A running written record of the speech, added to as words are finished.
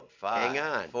Hang Five,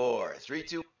 on. four, 3, three, 2.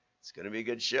 two. It's going to be a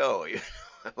good show.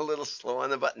 I'm a little slow on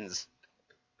the buttons.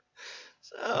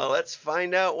 So let's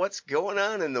find out what's going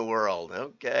on in the world.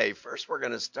 Okay, first we're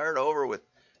going to start over with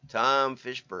Tom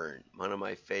Fishburne, one of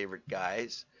my favorite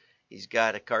guys. He's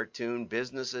got a cartoon,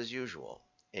 Business as Usual.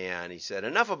 And he said,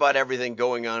 enough about everything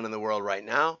going on in the world right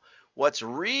now. What's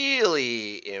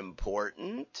really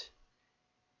important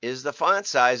is the font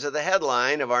size of the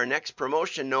headline of our next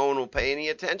promotion no one will pay any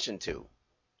attention to.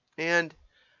 And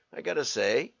I got to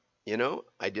say,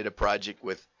 I did a project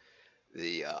with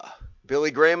the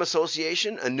Billy Graham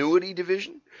Association annuity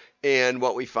division, and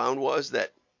what we found was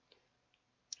that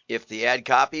if the ad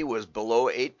copy was below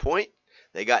 8 point,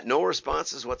 they got no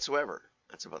responses whatsoever.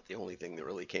 That's about the only thing that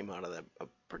really came out of that. A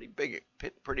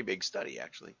pretty big study,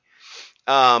 actually.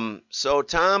 So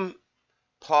Tom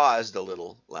paused a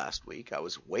little last week. I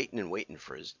was waiting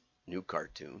for his new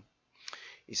cartoon.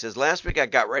 He says, last week I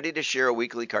got ready to share a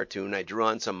weekly cartoon. I drew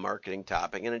on some marketing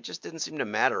topic, and it just didn't seem to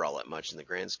matter all that much in the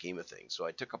grand scheme of things, so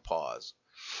I took a pause.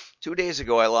 2 days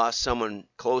ago, I lost someone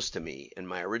close to me, and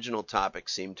my original topic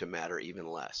seemed to matter even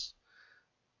less.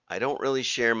 I don't really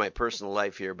share my personal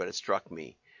life here, but it struck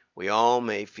me. We all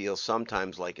may feel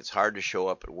sometimes like it's hard to show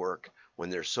up at work when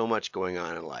there's so much going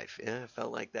on in life. Yeah, I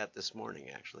felt like that this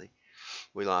morning, actually.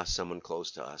 We lost someone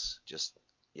close to us just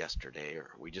yesterday,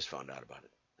 or we just found out about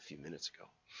it a few minutes ago.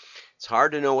 It's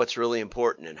hard to know what's really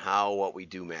important and how what we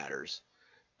do matters.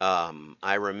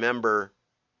 I remember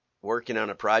working on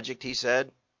a project, he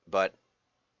said, but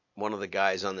one of the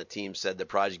guys on the team said the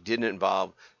project didn't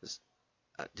involve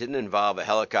a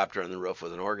helicopter on the roof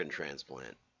with an organ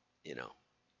transplant, you know.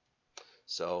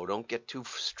 So don't get too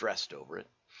stressed over it.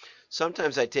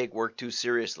 Sometimes I take work too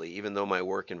seriously, even though my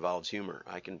work involves humor.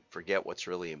 I can forget what's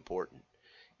really important.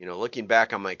 Looking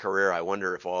back on my career, I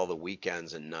wonder if all the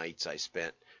weekends and nights I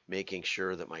spent making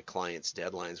sure that my clients'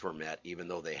 deadlines were met, even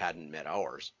though they hadn't met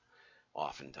ours,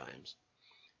 oftentimes,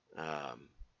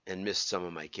 and missed some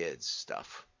of my kids'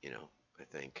 stuff, I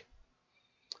think.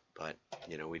 But,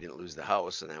 we didn't lose the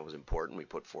house, and that was important. We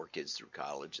put 4 kids through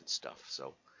college and stuff.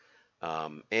 So,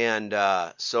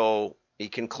 so he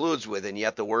concludes with, and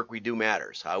yet the work we do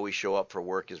matters. How we show up for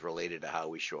work is related to how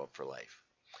we show up for life.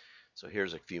 So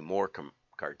here's a few more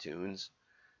cartoons.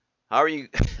 How are you?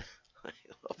 I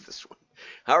love this one.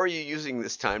 How are you using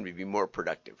this time to be more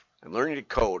productive? I'm learning to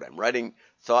code. I'm writing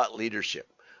thought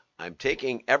leadership. I'm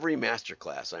taking every master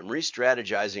class. I'm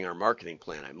re-strategizing our marketing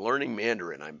plan. I'm learning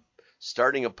Mandarin. I'm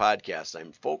starting a podcast.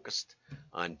 I'm focused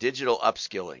on digital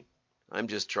upskilling. I'm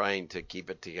just trying to keep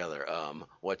it together.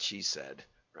 What she said,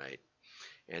 right?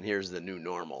 And here's the new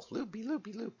normal. Loopy,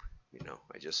 loopy, loop.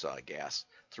 I just saw gas,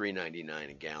 $3.99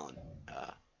 a gallon.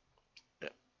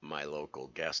 At my local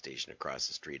gas station across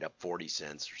the street, up 40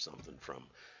 cents or something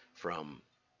from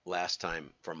last time,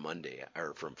 from Monday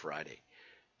or from Friday.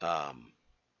 Um,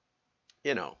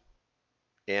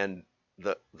 and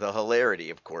the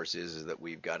hilarity, of course, is that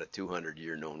we've got a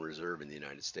 200-year known reserve in the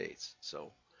United States.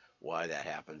 So why that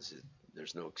happens,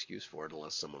 there's no excuse for it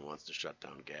unless someone wants to shut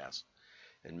down gas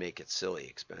and make it silly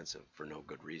expensive for no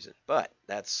good reason. But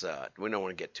that's we don't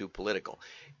want to get too political.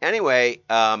 Anyway,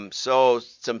 so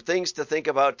some things to think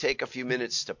about. Take a few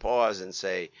minutes to pause and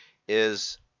say,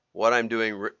 is what I'm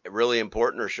doing really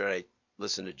important, or should I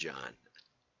listen to John?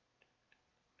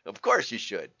 Of course you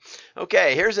should.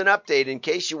 Okay, here's an update in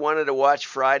case you wanted to watch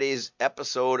Friday's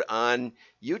episode on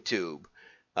YouTube.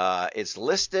 It's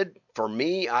listed for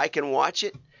me. I can watch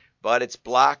it, but it's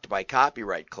blocked by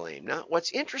copyright claim. Now,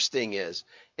 what's interesting is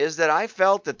that I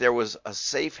felt that there was a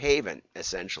safe haven,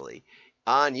 essentially,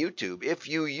 on YouTube. If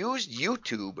you used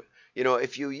YouTube,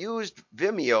 if you used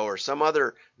Vimeo or some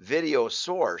other video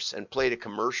source and played a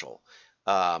commercial,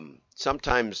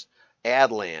 sometimes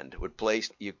Adland would play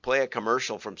a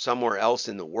commercial from somewhere else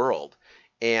in the world,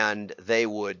 and they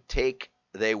would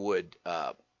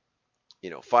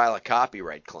file a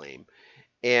copyright claim,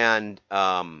 and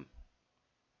then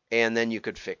you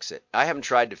could fix it. I haven't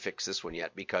tried to fix this one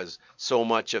yet because so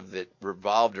much of it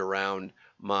revolved around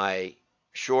my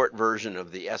short version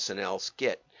of the SNL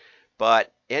skit.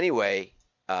 But anyway,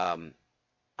 I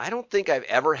don't think I've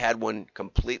ever had one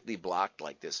completely blocked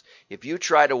like this. If you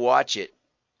try to watch it,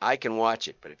 I can watch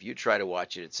it, but if you try to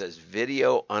watch it, it says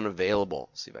video unavailable.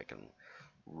 Let's see if I can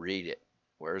read it.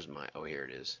 Oh, here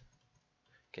it is.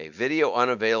 Okay, video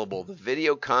unavailable. The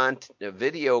video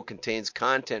contains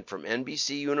content from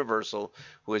NBC Universal,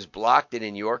 who has blocked it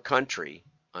in your country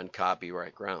on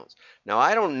copyright grounds. Now,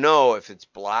 I don't know if it's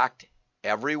blocked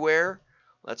everywhere.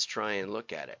 Let's try and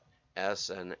look at it.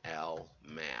 SNL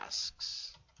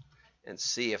masks and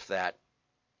see if that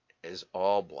is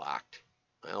all blocked.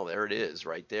 Well, there it is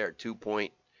right there. 2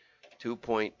 point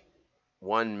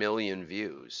 2.1 million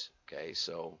views. Okay,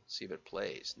 so see if it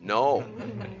plays. No.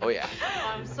 Oh yeah.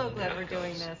 I'm so glad we're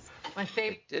doing this. My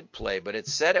favorite. It did play, but it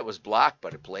said it was blocked,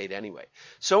 but it played anyway.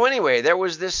 So anyway, there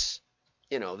was this,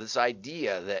 this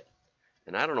idea that,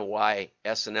 and I don't know why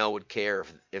SNL would care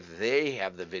if they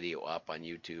have the video up on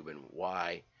YouTube, and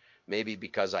why. Maybe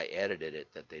because I edited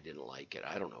it that they didn't like it.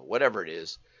 I don't know. Whatever it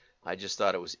is, I just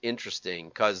thought it was interesting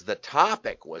because the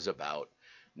topic was about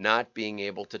not being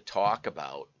able to talk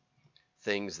about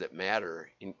things that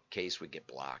matter in case we get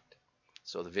blocked.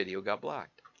 So the video got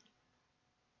blocked.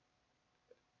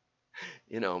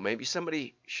 Maybe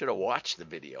somebody should have watched the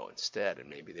video instead, and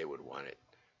maybe they would want it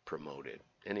promoted.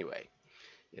 Anyway,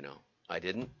 I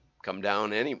didn't come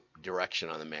down any direction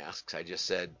on the masks. I just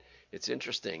said it's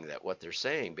interesting that what they're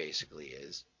saying basically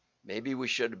is maybe we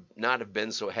should not have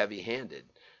been so heavy-handed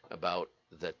about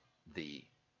the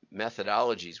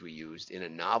methodologies we used in a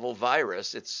novel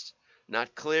virus. It's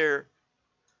not clear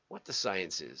what the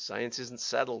science is. Science isn't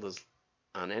settled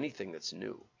on anything that's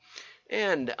new.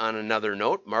 And on another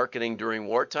note, marketing during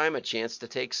wartime, a chance to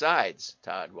take sides,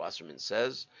 Todd Wasserman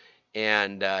says.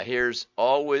 And here's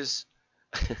the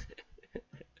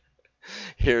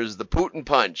Putin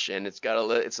punch, and it's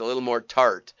a little more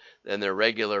tart than their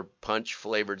regular punch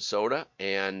flavored soda,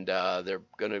 and they're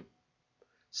going to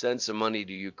send some money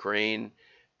to Ukraine.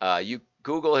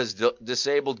 Google has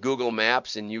disabled Google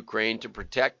Maps in Ukraine to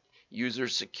protect user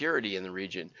security in the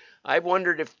region. I've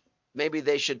wondered if maybe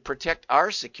they should protect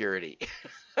our security,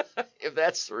 if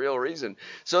that's the real reason.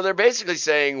 So they're basically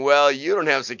saying, well, you don't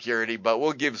have security, but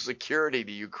we'll give security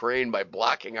to Ukraine by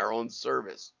blocking our own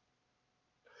service.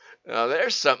 Now,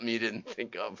 there's something you didn't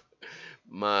think of.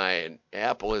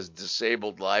 Apple has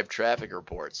disabled live traffic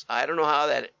reports. I don't know how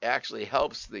that actually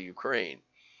helps the Ukraine,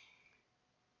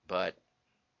 but,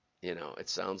 it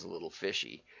sounds a little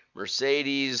fishy.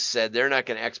 Mercedes said they're not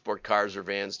going to export cars or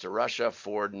vans to Russia.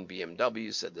 Ford and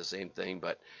BMW said the same thing,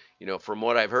 but from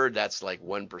what I've heard, that's like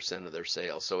 1% of their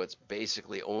sales, so it's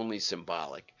basically only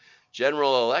symbolic.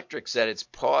 General Electric said it's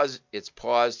paused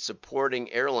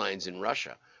supporting airlines in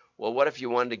Russia. Well, what if you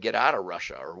wanted to get out of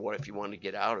Russia, or what if you wanted to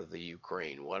get out of the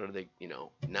Ukraine? What are they,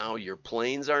 now your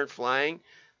planes aren't flying?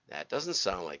 That doesn't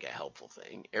sound like a helpful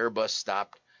thing. Airbus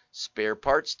stopped spare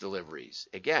parts deliveries.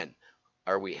 Again,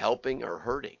 are we helping or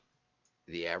hurting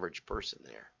the average person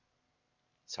there?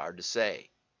 It's hard to say.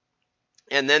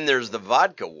 And then there's the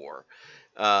vodka war.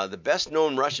 The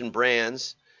best-known Russian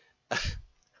brands,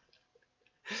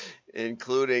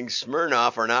 including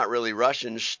Smirnoff, are not really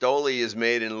Russian. Stoli is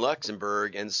made in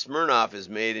Luxembourg, and Smirnoff is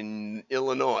made in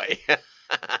Illinois. I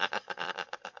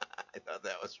thought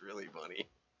that was really funny.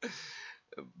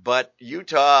 But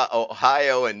Utah,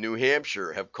 Ohio, and New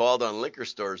Hampshire have called on liquor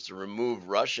stores to remove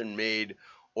Russian-made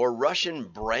or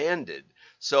Russian-branded.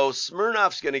 So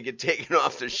Smirnoff's going to get taken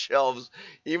off the shelves,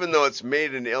 even though it's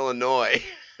made in Illinois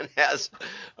and has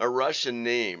a Russian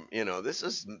name. This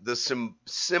is the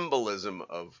symbolism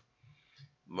of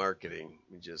marketing.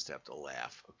 We just have to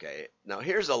laugh. Okay. Now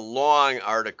here's a long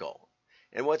article,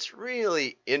 and what's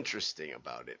really interesting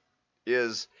about it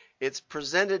is it's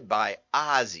presented by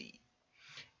Ozzy.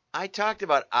 I talked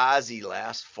about Ozzy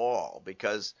last fall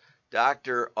because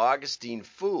Dr. Augustine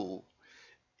Fu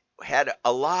had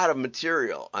a lot of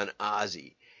material on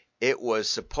Ozzy. It was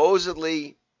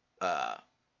supposedly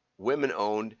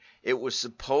women-owned. It was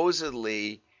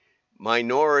supposedly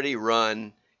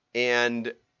minority-run,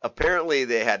 and apparently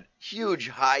they had huge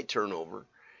high turnover,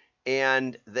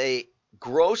 and they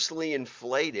grossly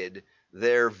inflated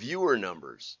their viewer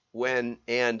numbers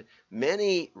and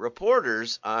many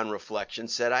reporters on Reflection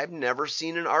said, I've never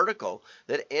seen an article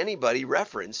that anybody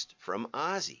referenced from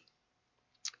Ozzy.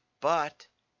 But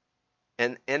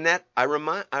and that I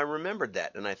remembered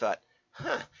that, and I thought,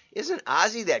 isn't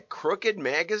Ozzy that crooked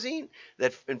magazine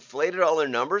that inflated all their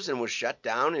numbers and was shut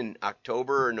down in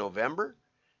October or November?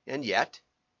 And yet,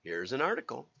 here's an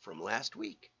article from last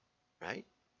week, right?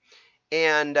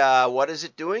 And what is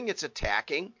it doing? It's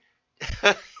attacking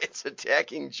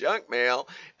junk mail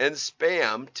and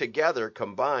spam together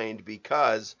combined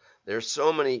because there's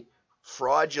so many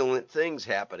fraudulent things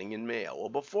happening in mail. Well,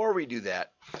 before we do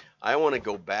that, I want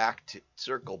to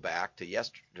circle back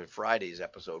to Friday's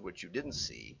episode, which you didn't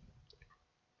see,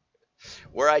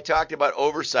 where I talked about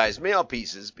oversized mail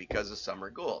pieces because of summer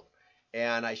gold.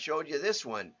 And I showed you this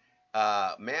one,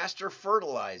 Master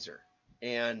Fertilizer,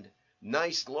 and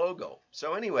nice logo.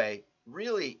 So anyway,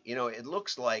 really, it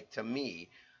looks like to me,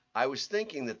 I was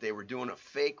thinking that they were doing a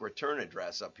fake return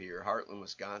address up here, Heartland,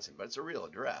 Wisconsin, but it's a real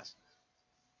address.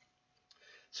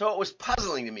 So it was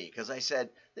puzzling to me because I said,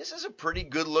 this is a pretty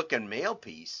good looking mail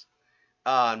piece,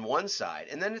 on one side,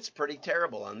 and then it's pretty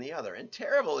terrible on the other. And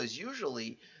terrible is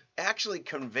usually actually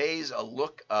conveys a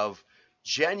look of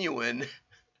genuine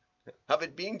of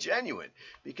it being genuine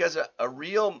because a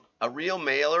real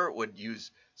mailer would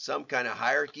use some kind of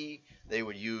hierarchy. They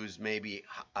would use maybe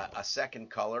a second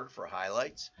color for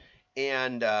highlights.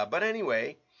 And but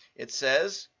anyway, it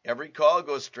says every call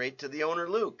goes straight to the owner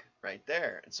Luke right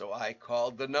there. And so I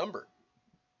called the number.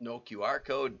 No QR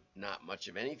code, not much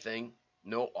of anything,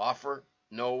 no offer,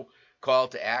 no call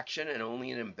to action, and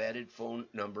only an embedded phone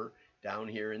number down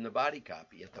here in the body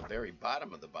copy at the very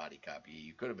bottom of the body copy.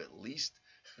 You could have at least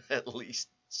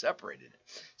separated it.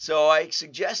 So I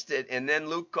suggested, and then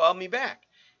Luke called me back.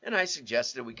 And I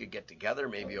suggested we could get together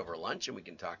maybe over lunch and we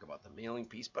can talk about the mailing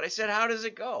piece. But I said, how does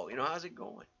it go? How's it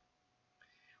going?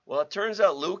 Well, it turns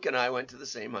out Luke and I went to the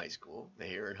same high school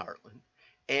here in Heartland.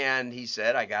 And he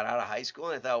said, I got out of high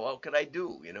school and I thought, what could I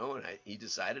do? And he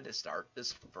decided to start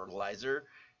this fertilizer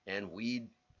and weed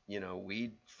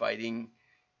fighting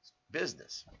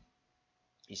business.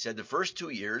 He said the first 2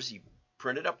 years he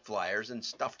printed up flyers and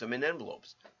stuffed them in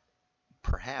envelopes,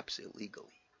 perhaps illegally.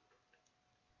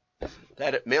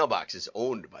 That mailbox is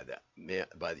owned by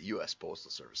the U.S.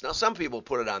 Postal Service. Now, some people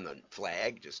put it on the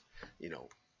flag,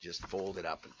 just fold it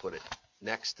up and put it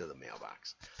next to the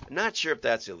mailbox. I'm not sure if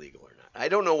that's illegal or not. I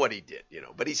don't know what he did,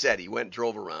 but he said he went and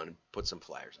drove around and put some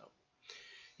flyers out.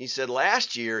 He said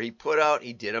last year he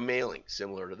did a mailing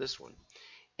similar to this one,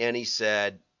 and he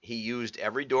said he used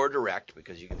Every Door Direct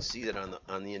because you can see that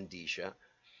on the indicia.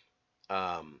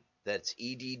 That's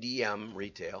EDDM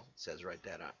retail. It says right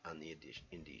that on the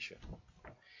indicia.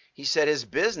 He said his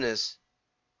business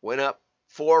went up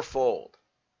fourfold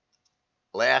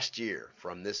last year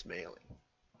from this mailing.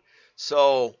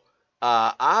 So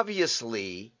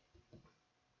obviously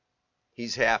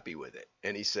he's happy with it.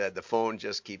 And he said the phone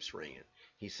just keeps ringing.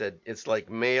 He said it's like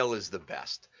mail is the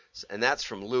best. And that's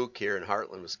from Luke here in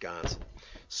Heartland, Wisconsin.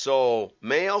 So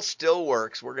mail still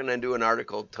works. We're going to do an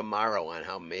article tomorrow on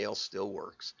how mail still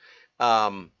works.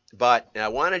 But I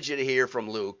wanted you to hear from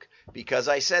Luke because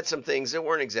I said some things that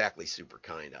weren't exactly super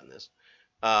kind on this.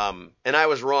 And I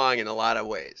was wrong in a lot of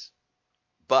ways.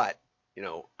 But,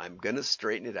 I'm going to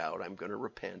straighten it out. I'm going to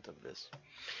repent of this.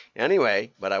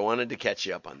 Anyway, but I wanted to catch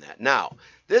you up on that. Now,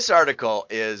 this article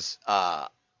is a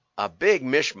big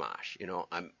mishmash.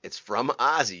 It's from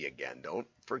Ozzy again. Don't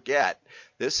forget.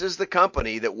 This is the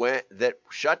company that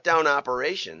shut down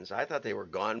operations. I thought they were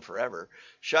gone forever.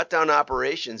 Shut down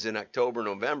operations in October,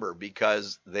 November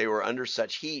because they were under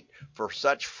such heat for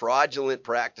such fraudulent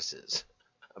practices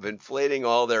of inflating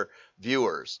all their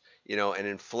viewers, and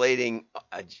inflating,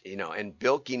 and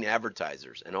bilking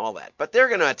advertisers and all that. But they're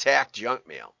going to attack junk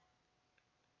mail.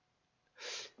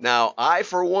 Now, I,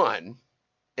 for one,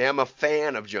 am a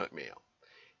fan of junk mail.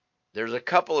 There's a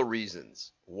couple of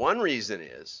reasons. One reason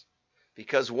is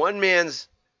because one man's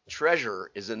treasure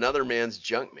is another man's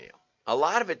junk mail. A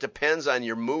lot of it depends on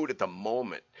your mood at the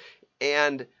moment.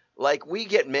 And like we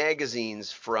get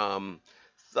magazines from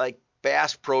like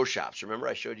Bass Pro Shops. Remember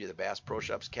I showed you the Bass Pro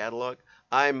Shops catalog?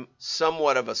 I'm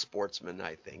somewhat of a sportsman,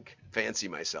 I think. Fancy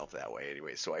myself that way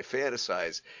anyway. So I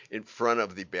fantasize in front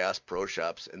of the Bass Pro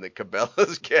Shops and the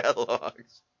Cabela's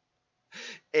catalogs.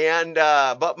 And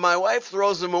but my wife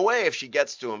throws them away if she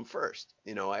gets to them first.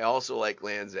 I also like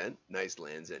Land's End. Nice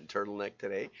Land's End turtleneck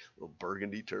today. A little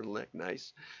burgundy turtleneck.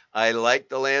 Nice. I like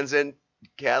the Land's End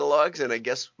catalogs, and I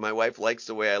guess my wife likes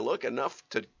the way I look enough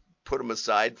to put them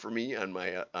aside for me on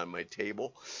my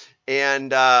table. And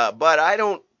but I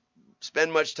don't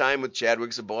spend much time with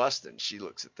Chadwick's of Boston. She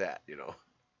looks at that,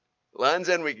 Land's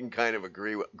End we can kind of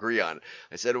agree on.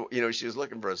 I said, she was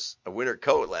looking for a winter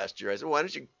coat last year. I said, why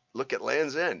don't you look at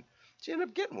Land's End? She ended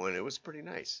up getting one. It was pretty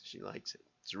nice. She likes it.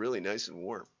 It's really nice and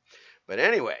warm. But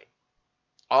anyway,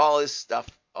 all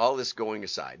this going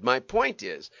aside, my point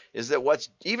is that what's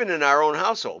even in our own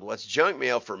household, what's junk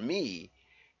mail for me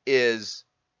is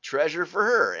treasure for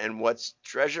her, and what's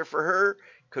treasure for her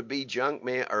could be junk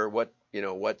mail, or what's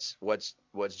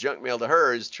junk mail to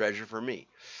her is treasure for me.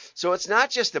 So it's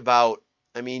not just about,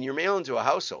 you're mailing to a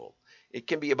household. It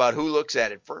can be about who looks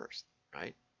at it first,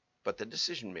 right? But the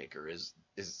decision maker is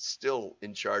still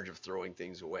in charge of throwing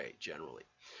things away generally.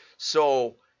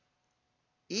 So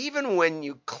even when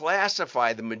you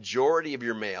classify the majority of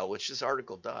your mail, which this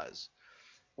article does,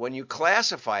 when you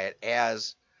classify it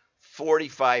as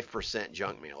 45%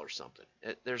 junk mail or something,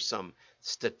 there's some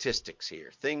statistics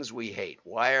here. Things we hate.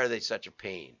 Why are they such a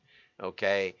pain?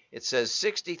 Okay, it says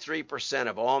 63%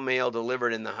 of all mail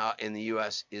delivered in the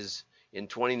U.S. in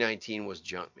 2019 was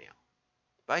junk mail.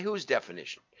 By whose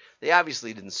definition? They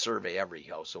obviously didn't survey every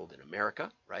household in America,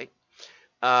 right?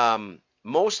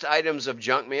 most items of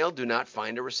junk mail do not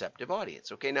find a receptive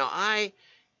audience. Okay, now I,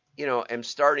 am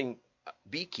starting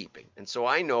beekeeping, and so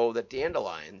I know that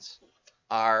dandelions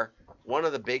are one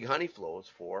of the big honey flows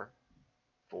for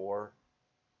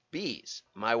bees.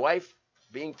 My wife,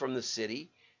 being from the city,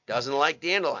 doesn't like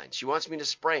dandelions. She wants me to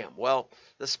spray them. Well,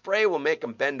 the spray will make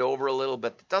them bend over a little,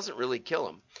 but it doesn't really kill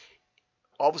them.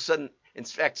 All of a sudden, in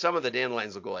fact, some of the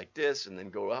dandelions will go like this and then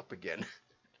go up again.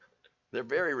 They're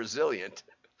very resilient.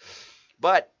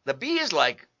 But the bees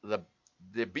like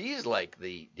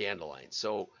the dandelions.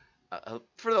 So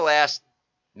for the last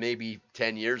maybe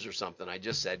 10 years or something, I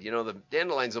just said, the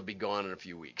dandelions will be gone in a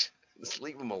few weeks. Just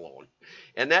leave them alone.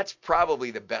 And that's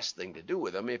probably the best thing to do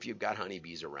with them. If you've got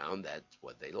honeybees around, that's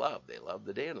what they love. They love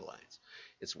the dandelions.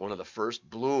 It's one of the first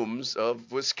blooms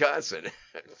of Wisconsin.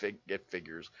 It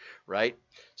figures, right?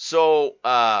 So,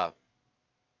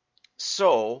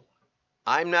 so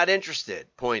I'm not interested.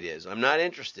 Point is, I'm not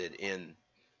interested in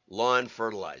lawn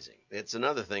fertilizing. It's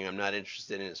another thing I'm not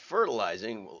interested in is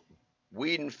fertilizing,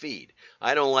 weed and feed.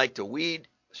 I don't like to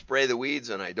spray the weeds,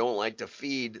 and I don't like to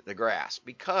feed the grass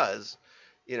because,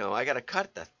 I got to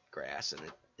cut the grass, and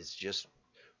it's just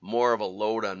more of a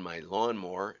load on my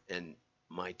lawnmower and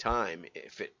my time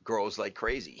if it grows like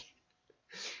crazy.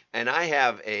 And I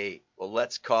have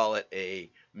let's call it a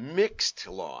mixed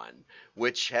lawn,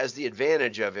 which has the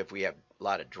advantage of if we have a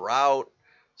lot of drought,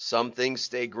 some things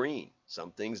stay green,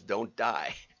 some things don't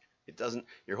die.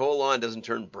 Your whole lawn doesn't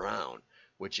turn brown,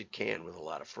 which it can with a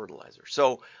lot of fertilizer.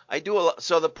 So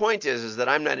so the point is that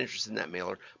I'm not interested in that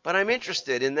mailer, but I'm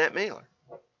interested in that mailer.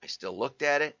 I still looked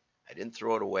at it. I didn't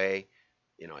throw it away.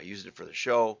 I used it for the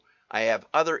show. I have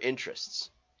other interests.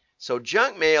 So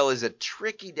junk mail is a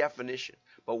tricky definition.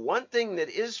 But one thing that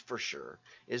is for sure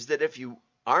is that if you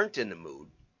aren't in the mood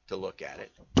to look at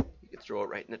it, you can throw it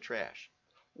right in the trash.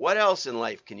 What else in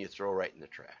life can you throw right in the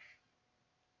trash?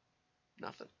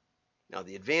 Nothing. Now,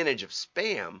 the advantage of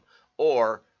spam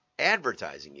or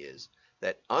advertising is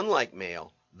that unlike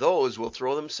mail, those will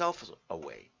throw themselves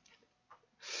away.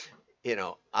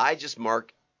 I just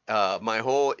mark my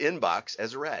whole inbox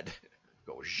as read.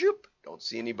 Go zoop. Don't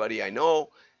see anybody I know.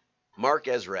 Mark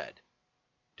as read.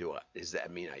 Does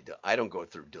that mean I don't go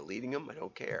through deleting them? I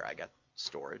don't care. I got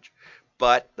storage.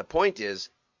 But the point is,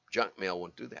 junk mail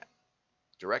won't do that.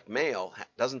 Direct mail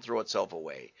doesn't throw itself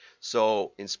away.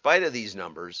 So in spite of these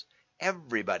numbers,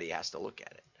 everybody has to look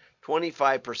at it.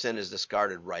 25% is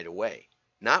discarded right away.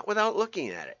 Not without looking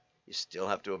at it. You still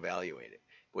have to evaluate it,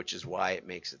 which is why it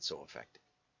makes it so effective.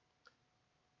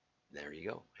 There you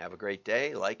go. Have a great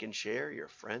day. Like and share. Your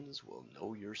friends will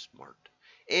know you're smart.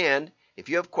 And if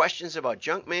you have questions about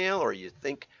junk mail, or you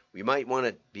think we might want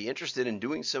to be interested in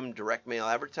doing some direct mail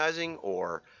advertising,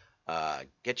 or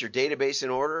get your database in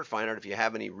order, find out if you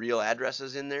have any real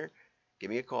addresses in there, give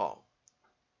me a call.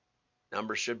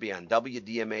 Number should be on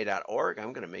wdma.org.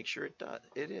 I'm going to make sure it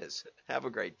is. Have a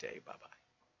great day. Bye-bye.